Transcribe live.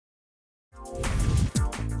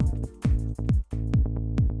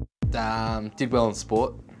Did well in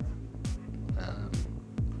sport.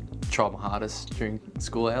 Tried my hardest during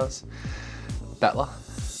school hours. Battler.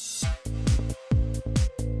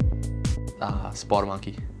 Spider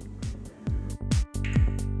monkey.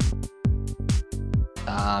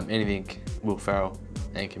 Anything Will Ferrell,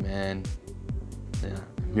 Anchorman. Yeah,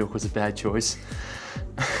 Milk was a bad choice.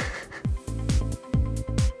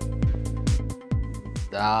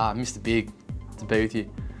 Mr. Big, to be with you.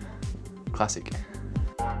 Classic.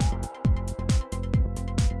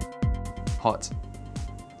 Hot.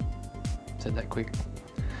 Said that quick.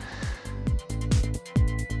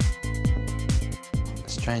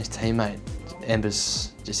 Strange teammate.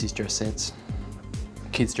 Ember's just his dress sense.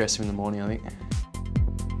 Kids dress him in the morning, I think.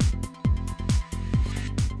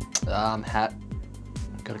 Hat.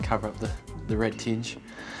 Got to cover up the red tinge.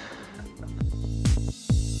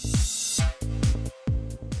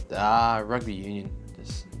 Rugby union.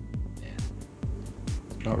 Just, yeah,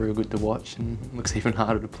 not real good to watch and looks even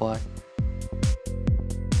harder to play.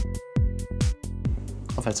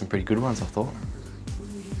 I've had some pretty good ones, I thought.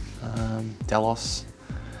 Dallos,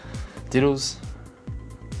 Diddles,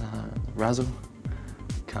 Razzle.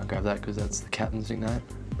 Can't grab that because that's the captain's nickname.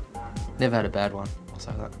 Never had a bad one, I'll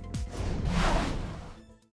say that.